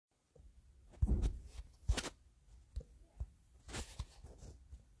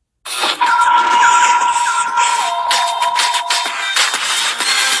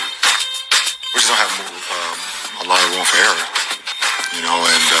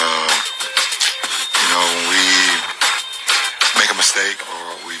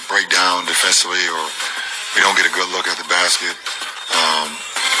break down defensively or we don't get a good look at the basket,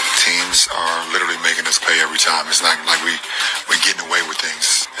 teams are literally making us pay every time. It's not like we're getting away with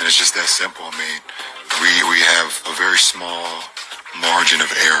things. And it's just that simple. I mean, we have a very small margin of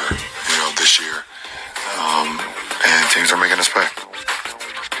error, this year. And teams are making us pay.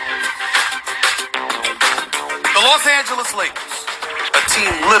 The Los Angeles Lakers, a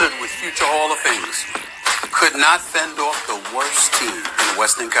team littered with future Hall of Famers, could not fend off the worst team in the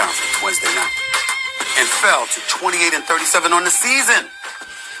Western Conference Wednesday night and fell to 28-37 on the season.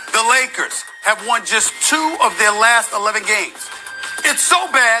 The Lakers have won just 2 of their last 11 games. It's so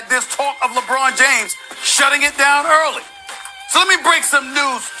bad, there's talk of LeBron James shutting it down early. So let me break some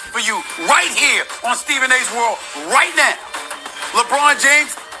news for you right here on Stephen A's World right now. LeBron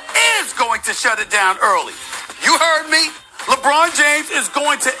James is going to shut it down early. You heard me. LeBron James is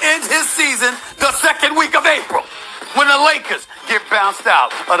going to end his season the second week of April when the Lakers get bounced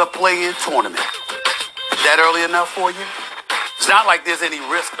out of the play-in tournament. That early enough for you? It's not like there's any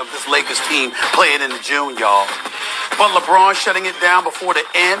risk of this Lakers team playing in June, y'all. But LeBron shutting it down before the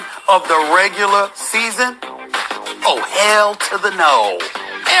end of the regular season? Oh, hell to the no.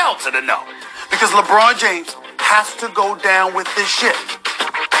 Hell to the no. Because LeBron James has to go down with this ship.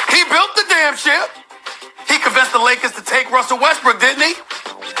 He built the damn ship. He convinced the Lakers to take Russell Westbrook, didn't he?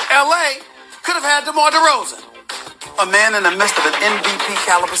 L.A. could have had DeMar DeRozan, a man in the midst of an MVP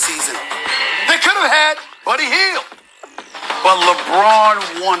caliber season. They could have had Buddy Hield. But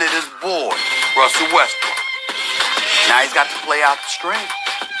LeBron wanted his boy, Russell Westbrook. Now he's got to play out the string.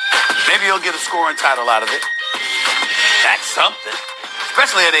 Maybe he'll get a scoring title out of it. That's something,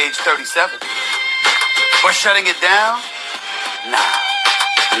 especially at age 37. But shutting it down? Nah.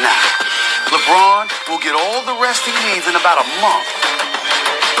 LeBron will get all the rest he needs in about a month.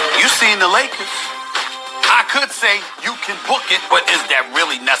 You seen the Lakers. I could say you can book it, but is that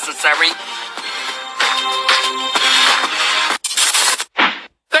really necessary?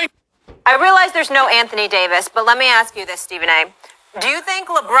 I realize there's no Anthony Davis, but let me ask you this, Stephen A. Do you think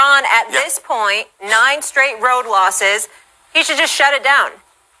LeBron, at this point, 9 straight road losses, he should just shut it down?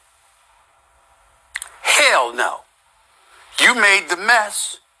 Hell no. You made the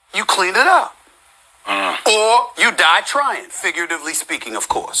mess. You clean it up. Or you die trying, figuratively speaking, of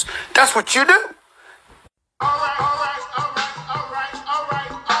course. That's what you do. All right.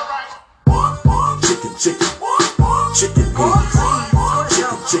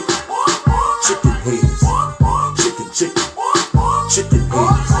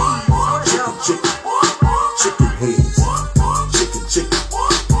 Chicken heads. Chicken heads.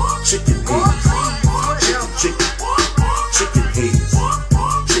 Chicken heads. Chicken heads.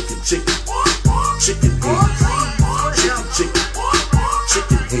 Chicken heads. Chicken heads.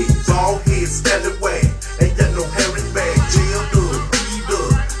 Chicken heads. Bald head, standing way. Ain't got no hair in bag. Jail done, beat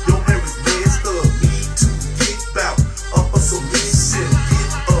up. Your hair is messed up. Need to get out. Up for some mission.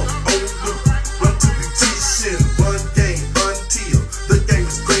 Get up on the run to petition. Run game until the game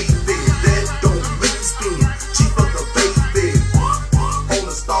is gravy. That don't mean spin. Chief of the baby. On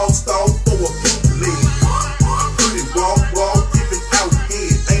the stall for a bootleg. Pretty walk, giving out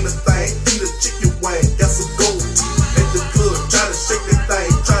head. Ain't a thing. Eat a chicken wing. Got some gold teeth at the club. Try to shake that thing.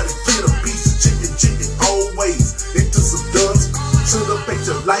 Try to get a piece of chicken always. Into some ducks. To the face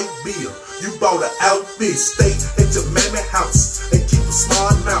your light bill. You bought an outfit. Stay at your mammy house. And keep a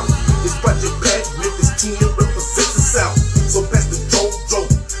smart mouth. It's Project Pat, Memphis 10 represents the South. So pass the Joe.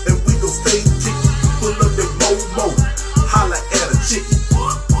 And we gon' stay kickin'. Pull up that mo. Holla at a chicken.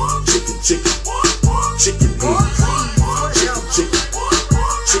 Chicken heads. Chicken heads. Chicken heads.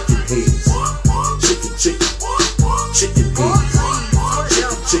 Chicken heads.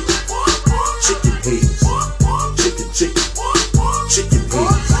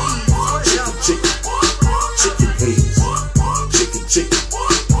 Chicken heads.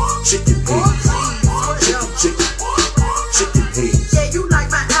 Chicken heads. Yeah, you like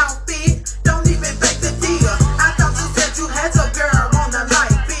my outfit? Don't even beg the deal. I thought you said you had your girl on the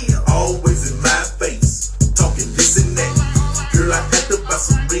light bill. Always in my face, talking this and that. Girl, I had to buy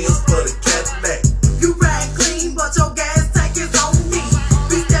some rims for the Cadillac. You ride clean, but your gas tank is on me.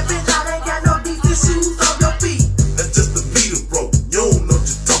 Be stepping out, ain't got no decent shoes on your feet. That's just the meter, bro. You don't know what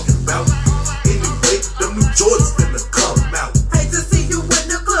you're talking about. Anyway, them new Jordans finna come out. Hate to see you in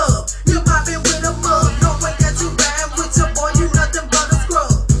the club. You mopping with a mug. No way that you ride with your boy, you nothing but a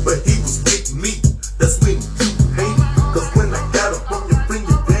scrub. But he was with me, that's when you hate it. Cause when I got up on your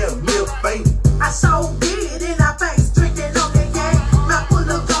finger, damn near fainted. I so did in our face, drinking on the game. Not full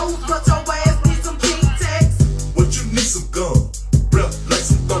of gold, but your ass needs some king tax. What you need some gum, breath like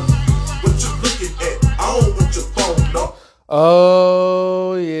some thunder. What you looking at? I don't want your phone up.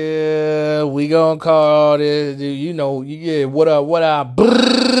 Oh, yeah. gonna call this, yeah, what up,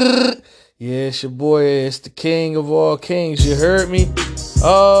 brrr. Yeah, it's your boy, it's the king of all kings, you heard me?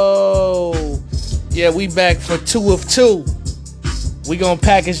 Oh, yeah, we back for 2 of 2. We gonna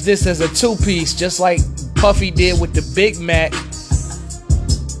package this as a 2-piece, just like Puffy did with the Big Mac.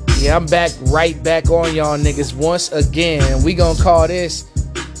 Yeah, I'm back, right back on y'all niggas once again. We gonna call this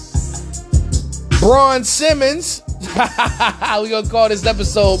Braun Simmons. We gonna call this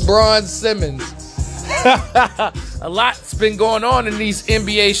episode Braun Simmons. A lot's been going on in these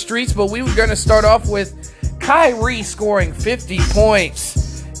NBA streets, but we were gonna start off with Kyrie scoring 50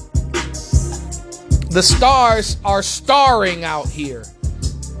 points. The stars are starring out here.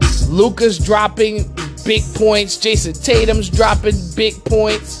 Luka's dropping big points. Jason Tatum's dropping big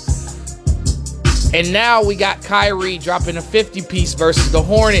points. And now we got Kyrie dropping a 50-piece versus the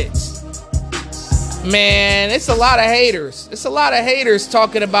Hornets. Man, it's a lot of haters. It's a lot of haters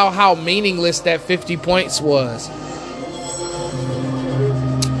talking about how meaningless that 50 points was.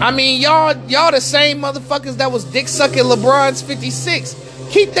 I mean, y'all the same motherfuckers that was dick sucking LeBron's 56.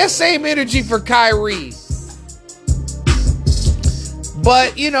 Keep that same energy for Kyrie.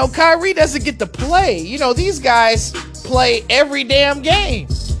 But, Kyrie doesn't get to play. These guys play every damn game.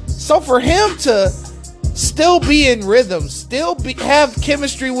 So for him to still be in rhythm, have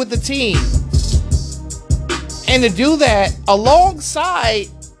chemistry with the team, and to do that alongside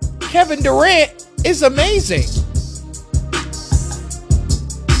Kevin Durant is amazing.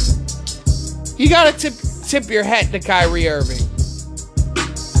 You gotta tip your hat to Kyrie Irving.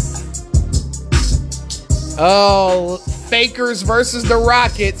 Oh, Fakers versus the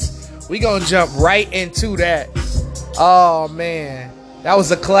Rockets. We gonna jump right into that. Oh man, that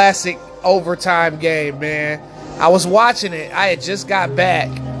was a classic overtime game, man. I was watching it. I had just got back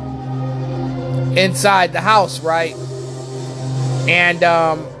inside the house, right? And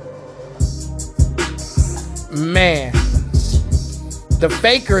man, the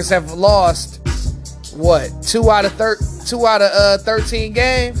Fakers have lost what, 2 out of 13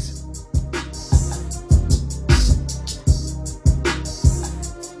 games.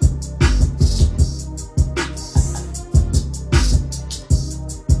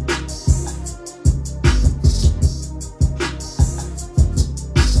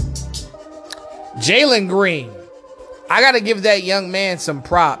 Jalen Green, I got to give that young man some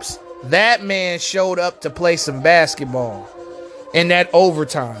props. That man showed up to play some basketball in that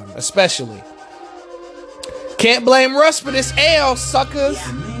overtime, especially. Can't blame Russ for this L, suckers.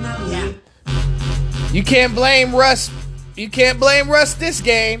 You can't blame Russ. You can't blame Russ this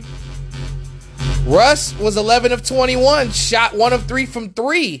game. Russ was 11 of 21, shot 1 of 3 from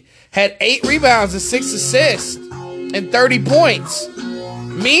 3, had 8 rebounds and 6 assists, and 30 points.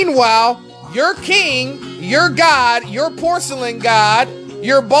 Meanwhile, your king, your god, your porcelain god,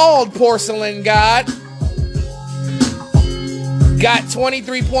 your bald porcelain god, got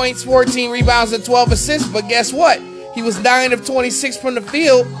 23 points, 14 rebounds, and 12 assists. But guess what? He was 9 of 26 from the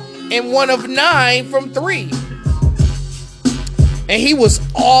field and 1 of 9 from 3. And he was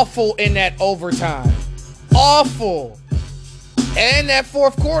awful in that overtime. Awful. And that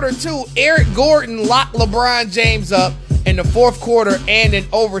fourth quarter, too. Eric Gordon locked LeBron James up in the fourth quarter and in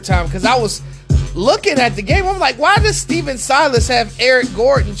overtime. Because I was looking at the game. I'm like, why does Steven Silas have Eric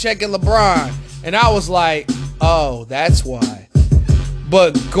Gordon checking LeBron? And I was like, oh, that's why.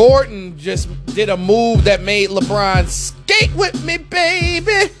 But Gordon just did a move that made LeBron skate with me,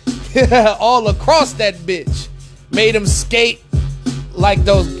 baby. All across that bitch. Made him skate like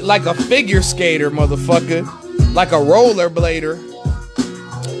a figure skater, motherfucker. Like a rollerblader.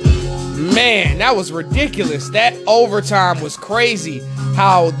 Man, that was ridiculous. That overtime was crazy.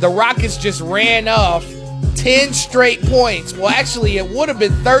 How the Rockets just ran off 10 straight points. Well, actually, it would have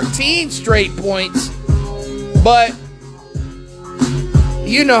been 13 straight points. But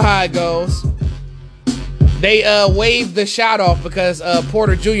you know how it goes. They waved the shot off because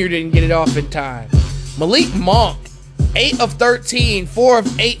Porter Jr. didn't get it off in time. Malik Monk, 8 of 13, 4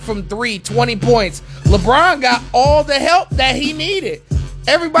 of 8 from 3, 20 points. LeBron got all the help that he needed.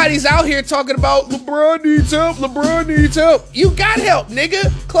 Everybody's out here talking about LeBron needs help, LeBron needs help. You got help,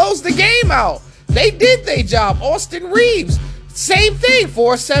 nigga. Close the game out. They did their job. Austin Reeves, same thing.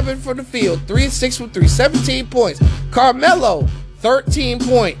 4-7 from the field, 3-6 from 3, 17 points. Carmelo, 13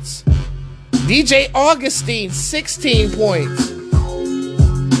 points. DJ Augustine, 16 points.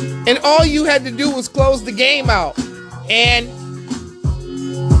 And all you had to do was close the game out. And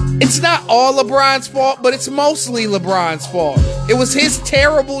it's not all LeBron's fault, but it's mostly LeBron's fault. It was his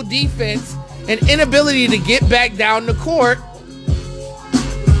terrible defense and inability to get back down the court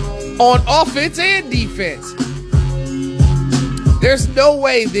on offense and defense. There's no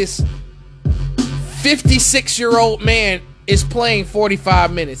way this 56-year-old man is playing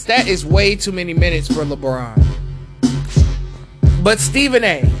 45 minutes. That is way too many minutes for LeBron. But Stephen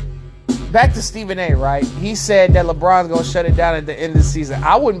A. Back to Stephen A, right? He said that LeBron's going to shut it down at the end of the season.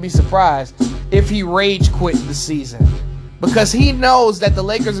 I wouldn't be surprised if he rage quit the season. Because he knows that the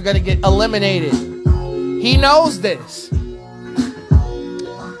Lakers are going to get eliminated. He knows this.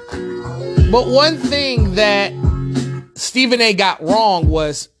 But one thing that Stephen A got wrong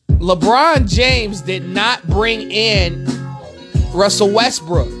was LeBron James did not bring in Russell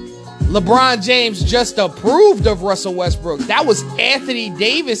Westbrook. LeBron James just approved of Russell Westbrook. That was Anthony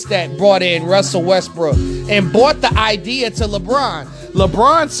Davis that brought in Russell Westbrook and brought the idea to LeBron.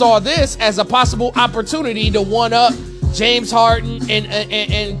 LeBron saw this as a possible opportunity to one-up James Harden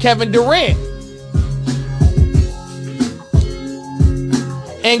and Kevin Durant.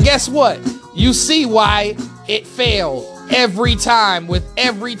 And guess what? You see why it failed every time with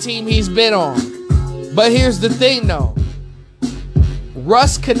every team he's been on. But here's the thing, though.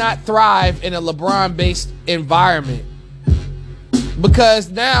 Russ cannot thrive in a LeBron-based environment because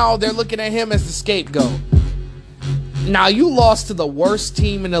now they're looking at him as the scapegoat. Now, you lost to the worst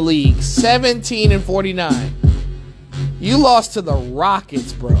team in the league, 17-49. You lost to the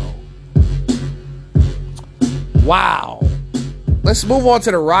Rockets, bro. Wow. Let's move on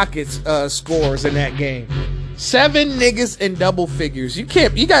to the Rockets scores in that game. 7 niggas in double figures. You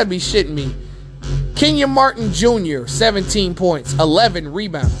gotta be shitting me. Kenyon Martin Jr., 17 points, 11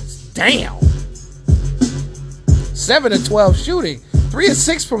 rebounds. Damn. 7 of 12 shooting. 3 of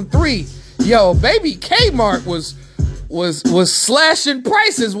 6 from 3. Yo, baby Kmart was slashing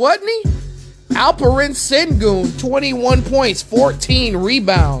prices, wasn't he? Alperen Sengun, 21 points, 14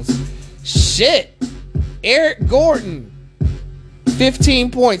 rebounds. Shit. Eric Gordon,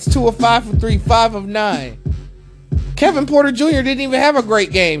 15 points, 2 of 5 from 3, 5 of 9. Kevin Porter Jr. didn't even have a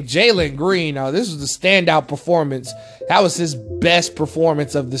great game. Jalen Green, this was the standout performance. That was his best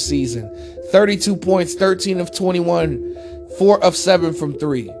performance of the season. 32 points, 13 of 21, 4 of 7 from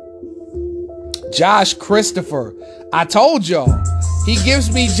 3. Josh Christopher, I told y'all, he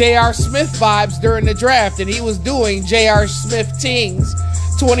gives me J.R. Smith vibes during the draft, and he was doing J.R. Smith tings.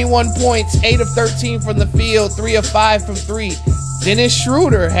 21 points, 8 of 13 from the field, 3 of 5 from 3. Dennis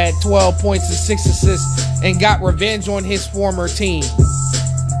Schroeder had 12 points and 6 assists and got revenge on his former team.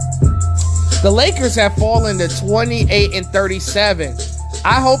 The Lakers have fallen to 28-37.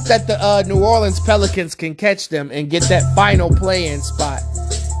 I hope that the New Orleans Pelicans can catch them and get that final play-in spot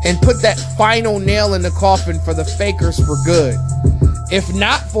and put that final nail in the coffin for the Fakers for good. If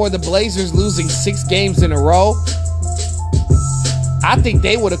not for the Blazers losing 6 games in a row, I think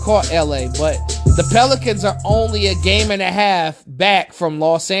they would have caught LA, but the Pelicans are only a game and a half back from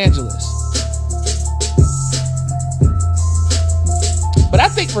Los Angeles. But I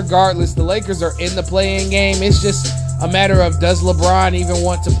think regardless, the Lakers are in the play-in game. It's just a matter of, does LeBron even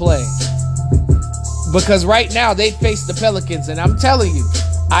want to play? Because right now they face the Pelicans, and I'm telling you,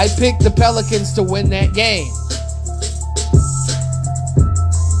 I picked the Pelicans to win that game.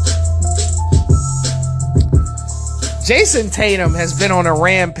 Jason Tatum has been on a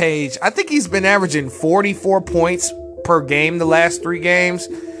rampage. I think he's been averaging 44 points per game the last 3 games.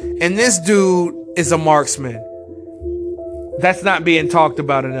 And this dude is a marksman. That's not being talked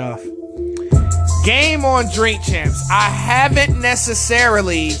about enough. Game on Drink Champs. I haven't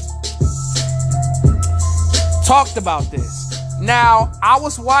necessarily talked about this. Now, I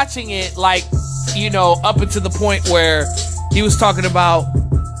was watching it up until the point where he was talking about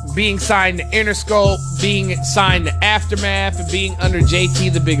being signed to Interscope, being signed to Aftermath, and being under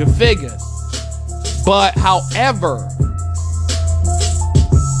JT the Bigger Figure. But, however,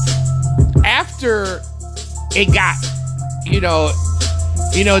 after it got,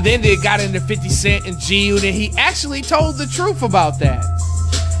 then it got into 50 Cent and G-Unit, and he actually told the truth about that.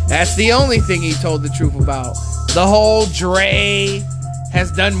 That's the only thing he told the truth about. The whole Dre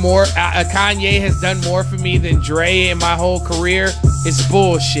has done more, Kanye has done more for me than Dre in my whole career is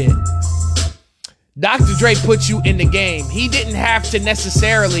bullshit. Dr. Dre put you in the game. He didn't have to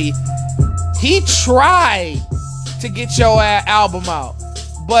necessarily, he tried to get your album out,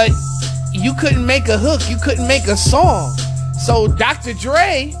 but you couldn't make a hook, you couldn't make a song. So Dr.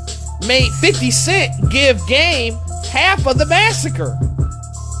 Dre made 50 Cent give Game half of the massacre.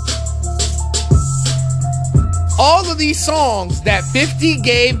 All of these songs that 50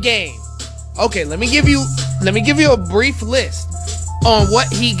 gave Game. Okay, let me give you a brief list on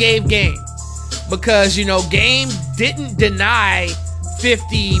what he gave Game. Because, Game didn't deny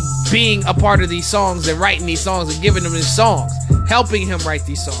 50 being a part of these songs and writing these songs and giving him his songs, helping him write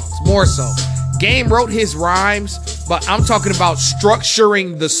these songs, more so. Game wrote his rhymes, but I'm talking about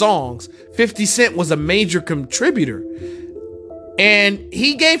structuring the songs. 50 Cent was a major contributor. And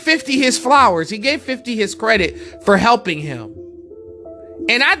he gave 50 his flowers. He gave 50 his credit for helping him.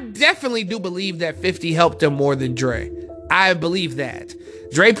 And I definitely do believe that 50 helped him more than Dre. I believe that.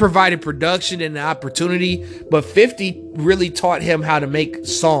 Dre provided production and the opportunity, but 50 really taught him how to make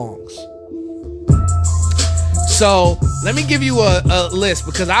songs. So let me give you a list,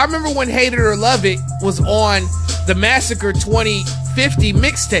 because I remember when Hate It or Love It was on the Massacre 2050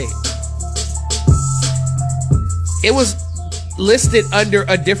 mixtape. It was listed under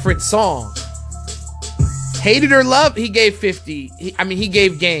a different song. Hate It or Love, he gave 50. He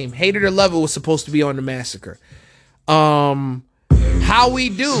gave Game. Hate It or Love It was supposed to be on the Massacre. How We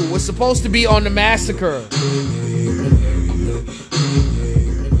Do was supposed to be on the Massacre.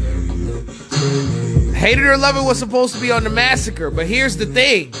 Hate It or Love It was supposed to be on the Massacre, but here's the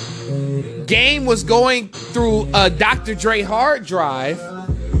thing. Game was going through a Dr. Dre hard drive.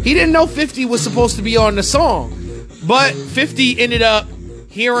 He didn't know 50 was supposed to be on the song, but 50 ended up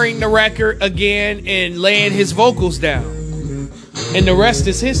hearing the record again and laying his vocals down. And the rest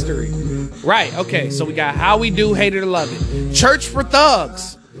is history. Right, okay, so we got How We Do, Hate It or Love It. Church for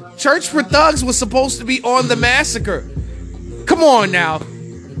Thugs. Church for Thugs was supposed to be on the Massacre. Come on now.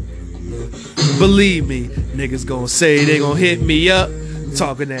 Believe me, niggas gonna say they gonna hit me up.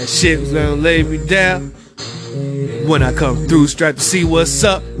 Talking that shit was gonna lay me down. When I come through, strapped to see what's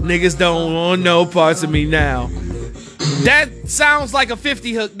up. Niggas don't want no parts of me now. That sounds like a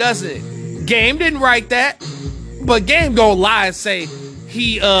 50 hook, doesn't it? Game didn't write that, but Game gonna lie and say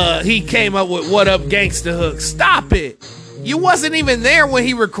he came up with What Up Gangsta hook. Stop it. You wasn't even there when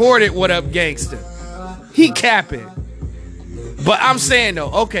he recorded What Up Gangsta. He capping. But I'm saying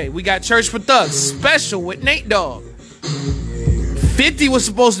though, okay, we got Church for Thugs, Special with Nate Dogg. 50 was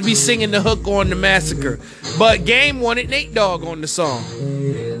supposed to be singing the hook on the Massacre, but Game wanted Nate Dogg on the song.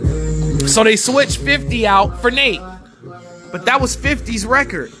 So they switched 50 out for Nate. But that was 50's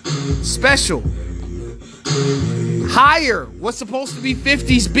record. Special. Higher was supposed to be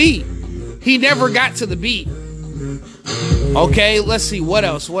 50's beat. He never got to the beat. Okay, let's see, what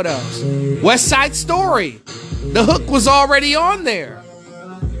else? West Side Story. The hook was already on there.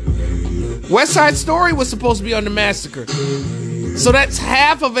 West Side Story was supposed to be on the Massacre. So that's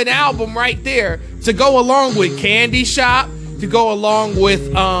half of an album right there to go along with Candy Shop, to go along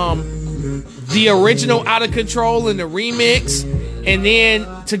with the original Out of Control and the remix, and then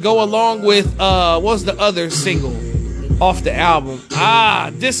to go along with what was the other single off the album?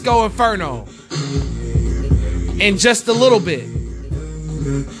 Disco Inferno. And just a little bit.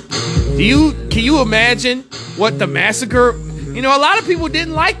 Can you imagine what the Massacre? You know, a lot of people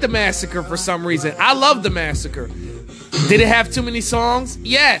didn't like the Massacre for some reason. I love the Massacre. Did it have too many songs?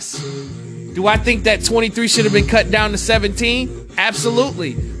 Yes. Do I think that 23 should have been cut down to 17?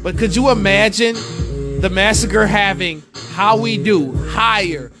 Absolutely. But could you imagine the Massacre having How We Do,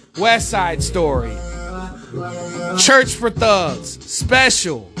 Higher, West Side Story, Church for Thugs,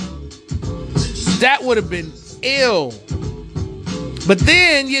 Special? That would have been ill. But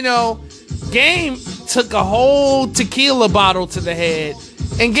then, you know, Game took a whole tequila bottle to the head,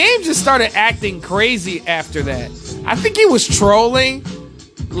 and Game just started acting crazy after that. I think he was trolling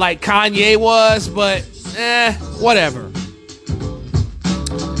like Kanye was, but whatever.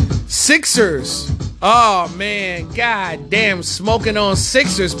 Sixers. Oh man, god damn, smoking on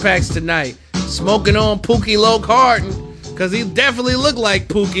Sixers packs tonight. Smoking on Pookie Loke Harden, because he definitely looked like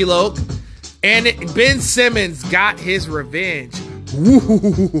Pookie Loke. And Ben Simmons got his revenge. You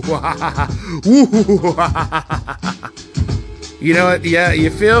know what? Yeah,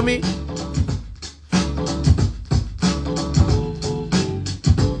 you feel me?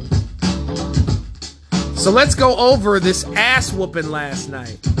 So let's go over this ass whooping last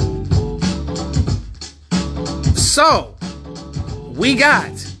night. So, we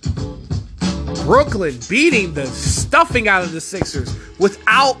got Brooklyn beating the stuffing out of the Sixers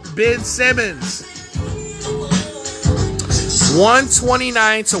without Ben Simmons.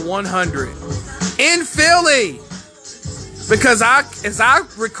 129-100 in Philly. Because as I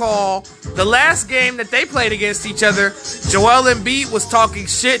recall, the last game that they played against each other, Joel Embiid was talking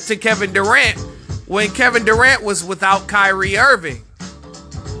shit to Kevin Durant when Kevin Durant was without Kyrie Irving.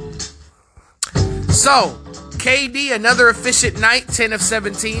 So, KD, another efficient night, 10 of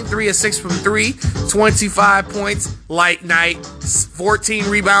 17, 3 of 6 from 3, 25 points, light night, 14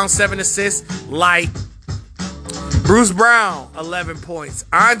 rebounds, 7 assists, light. Bruce Brown, 11 points.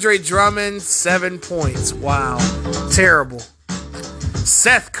 Andre Drummond, 7 points. Wow, terrible.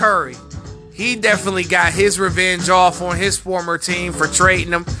 Seth Curry, he definitely got his revenge off on his former team for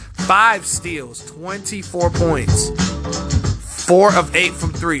trading him. 5 steals, 24 points. 4 of 8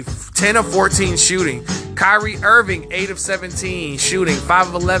 from 3, 10 of 14 shooting. Kyrie Irving, 8 of 17 shooting,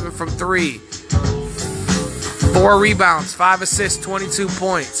 5 of 11 from 3. 4 rebounds, 5 assists, 22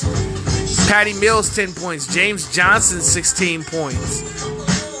 points. Patty Mills, 10 points. James Johnson, 16 points.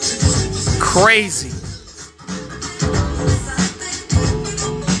 Crazy.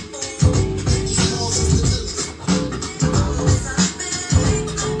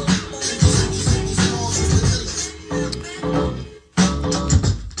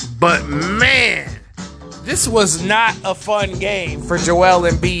 But man, this was not a fun game for Joel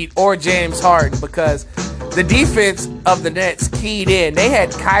Embiid or James Harden because the defense of the Nets keyed in. They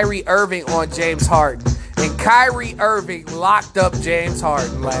had Kyrie Irving on James Harden, and Kyrie Irving locked up James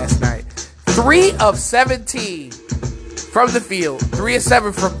Harden last night. 3 of 17 from the field. 3 of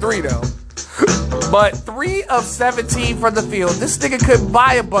 7 from 3, though. But 3 of 17 from the field. This nigga couldn't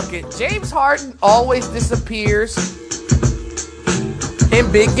buy a bucket. James Harden always disappears in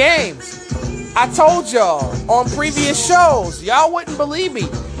big games. I told y'all on previous shows, y'all wouldn't believe me.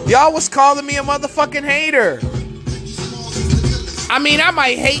 Y'all was calling me a motherfucking hater. I mean, I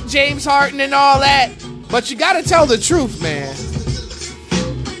might hate James Harden and all that, but you gotta tell the truth, man.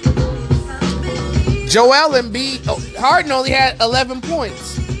 Joel Embiid, Harden only had 11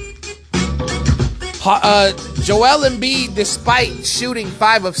 points. Joel Embiid, despite shooting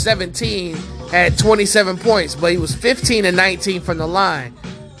 5 of 17, had 27 points, but he was 15 and 19 from the line.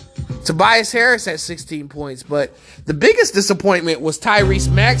 Tobias Harris had 16 points, but the biggest disappointment was Tyrese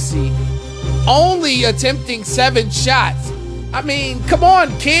Maxey only attempting 7 shots. I mean, come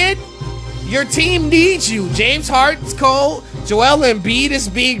on, kid. Your team needs you. James Harden's cold. Joel Embiid is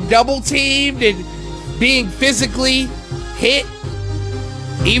being double-teamed and being physically hit.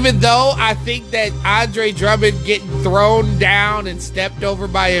 Even though I think that Andre Drummond getting thrown down and stepped over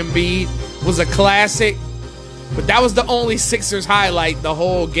by Embiid was a classic. But that was the only Sixers highlight the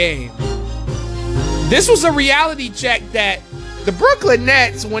whole game. This was a reality check that the Brooklyn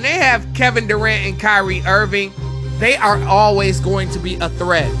Nets, when they have Kevin Durant and Kyrie Irving, they are always going to be a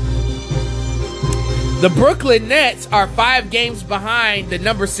threat. The Brooklyn Nets are 5 games behind the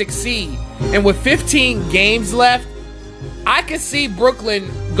number 6 seed. And with 15 games left, I could see Brooklyn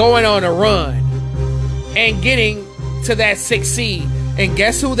going on a run and getting to that 6 seed. And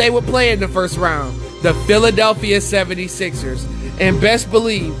guess who they would play in the first round? The Philadelphia 76ers. And best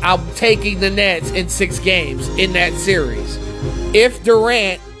believe I'm taking the Nets in 6 games in that series. If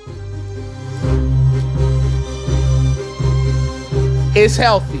Durant is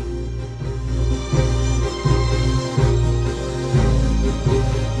healthy.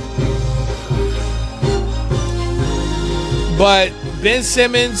 But Ben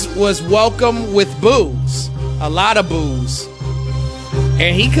Simmons was welcome with boos. A lot of boos.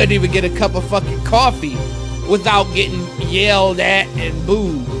 And he couldn't even get a cup of fucking coffee without getting yelled at and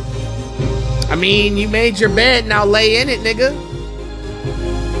booed. I mean, you made your bed, now lay in it, nigga.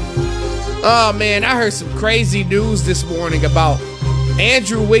 Oh, man, I heard some crazy news this morning about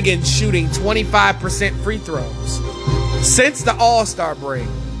Andrew Wiggins shooting 25% free throws since the All-Star break.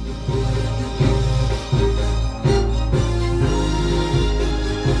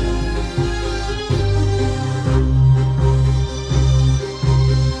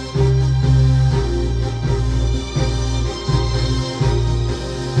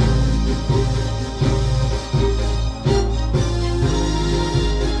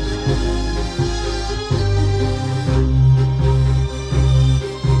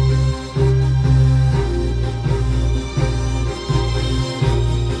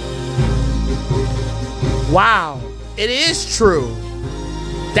 Wow, it is true.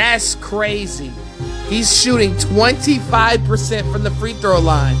 That's crazy. He's shooting 25% from the free throw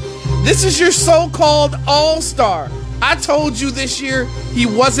line. This is your so-called all-star. I told you this year he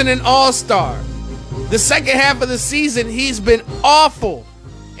wasn't an all-star. The second half of the season, he's been awful.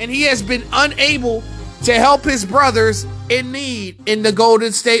 And he has been unable to help his brothers in need in the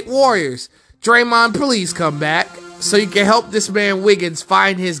Golden State Warriors. Draymond, please come back so you can help this man Wiggins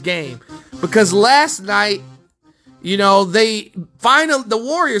find his game. Because last night, you know, the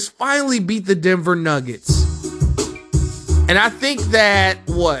Warriors finally beat the Denver Nuggets. And I think that,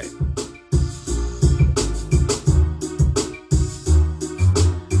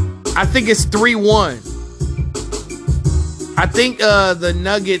 I think it's 3-1. I think the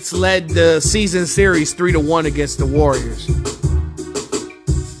Nuggets led the season series 3-1 against the Warriors.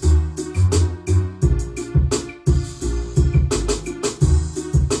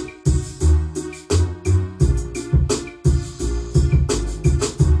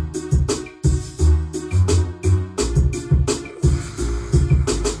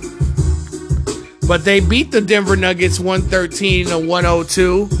 But they beat the Denver Nuggets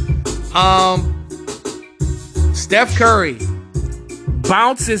 113-102. Steph Curry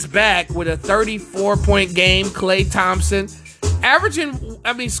bounces back with a 34-point game. Klay Thompson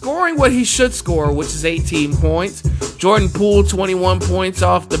scoring what he should score, which is 18 points. Jordan Poole, 21 points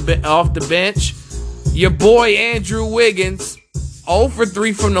off the bench. Your boy Andrew Wiggins, 0 for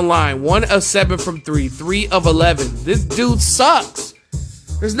 3 from the line, 1 of 7 from 3, 3 of 11. This dude sucks.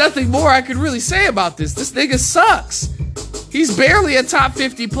 There's nothing more I could really say about this. This nigga sucks. He's barely a top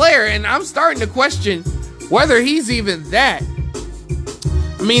 50 player, and I'm starting to question whether he's even that.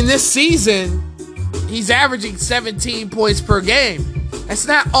 I mean, this season, he's averaging 17 points per game. That's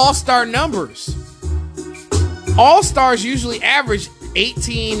not all-star numbers. All-stars usually average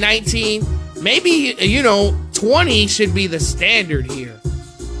 18, 19, maybe, 20 should be the standard here.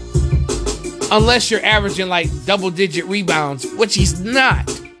 Unless you're averaging like double-digit rebounds, which he's not.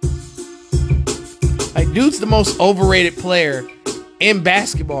 Like, dude's the most overrated player in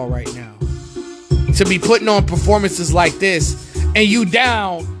basketball right now. To be putting on performances like this, and you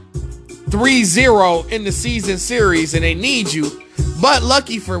down 3-0 in the season series, and they need you. But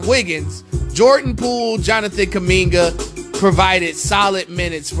lucky for Wiggins, Jordan Poole, Jonathan Kuminga provided solid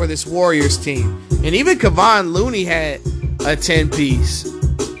minutes for this Warriors team. And even Kevon Looney had a 10-piece,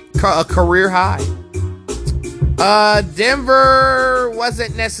 a career high. Denver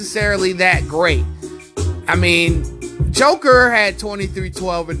wasn't necessarily that great. I mean, Joker had 23,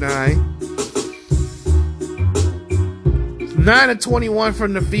 12, and 9. 9 of 21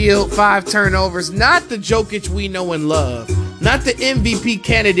 from the field, 5 turnovers. Not the Jokic we know and love. Not the MVP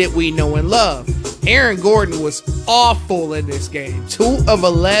candidate we know and love. Aaron Gordon was awful in this game. 2 of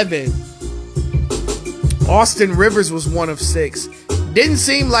 11. Austin Rivers was 1 of 6. Didn't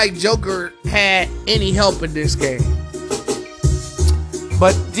seem like Joker had any help in this game.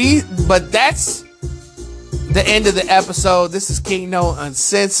 But that's the end of the episode. This is King No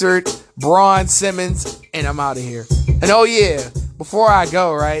Uncensored, Braun Simmons, and I'm out of here. And oh yeah, before I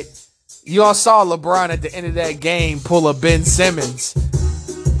go, right, you all saw LeBron at the end of that game pull a Ben Simmons.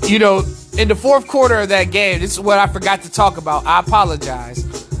 In the fourth quarter of that game, this is what I forgot to talk about. I apologize,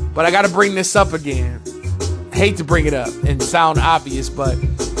 but I got to bring this up again. I hate to bring it up and sound obvious, but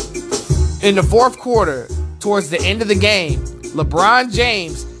in the fourth quarter, towards the end of the game, LeBron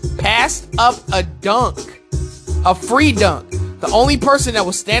James passed up a dunk, a free dunk. The only person that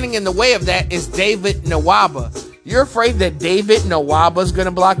was standing in the way of that is David Nwaba. You're afraid that David Nwaba's going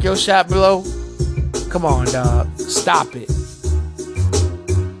to block your shot below? Come on, dog. Stop it.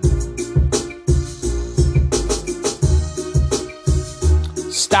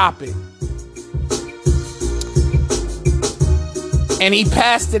 Stop it. And he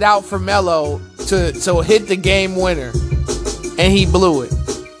passed it out for Melo to hit the game winner. And he blew it.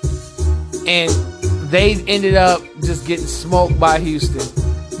 And they ended up just getting smoked by Houston.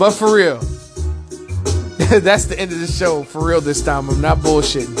 But for real, that's the end of the show. For real this time. I'm not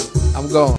bullshitting. I'm going.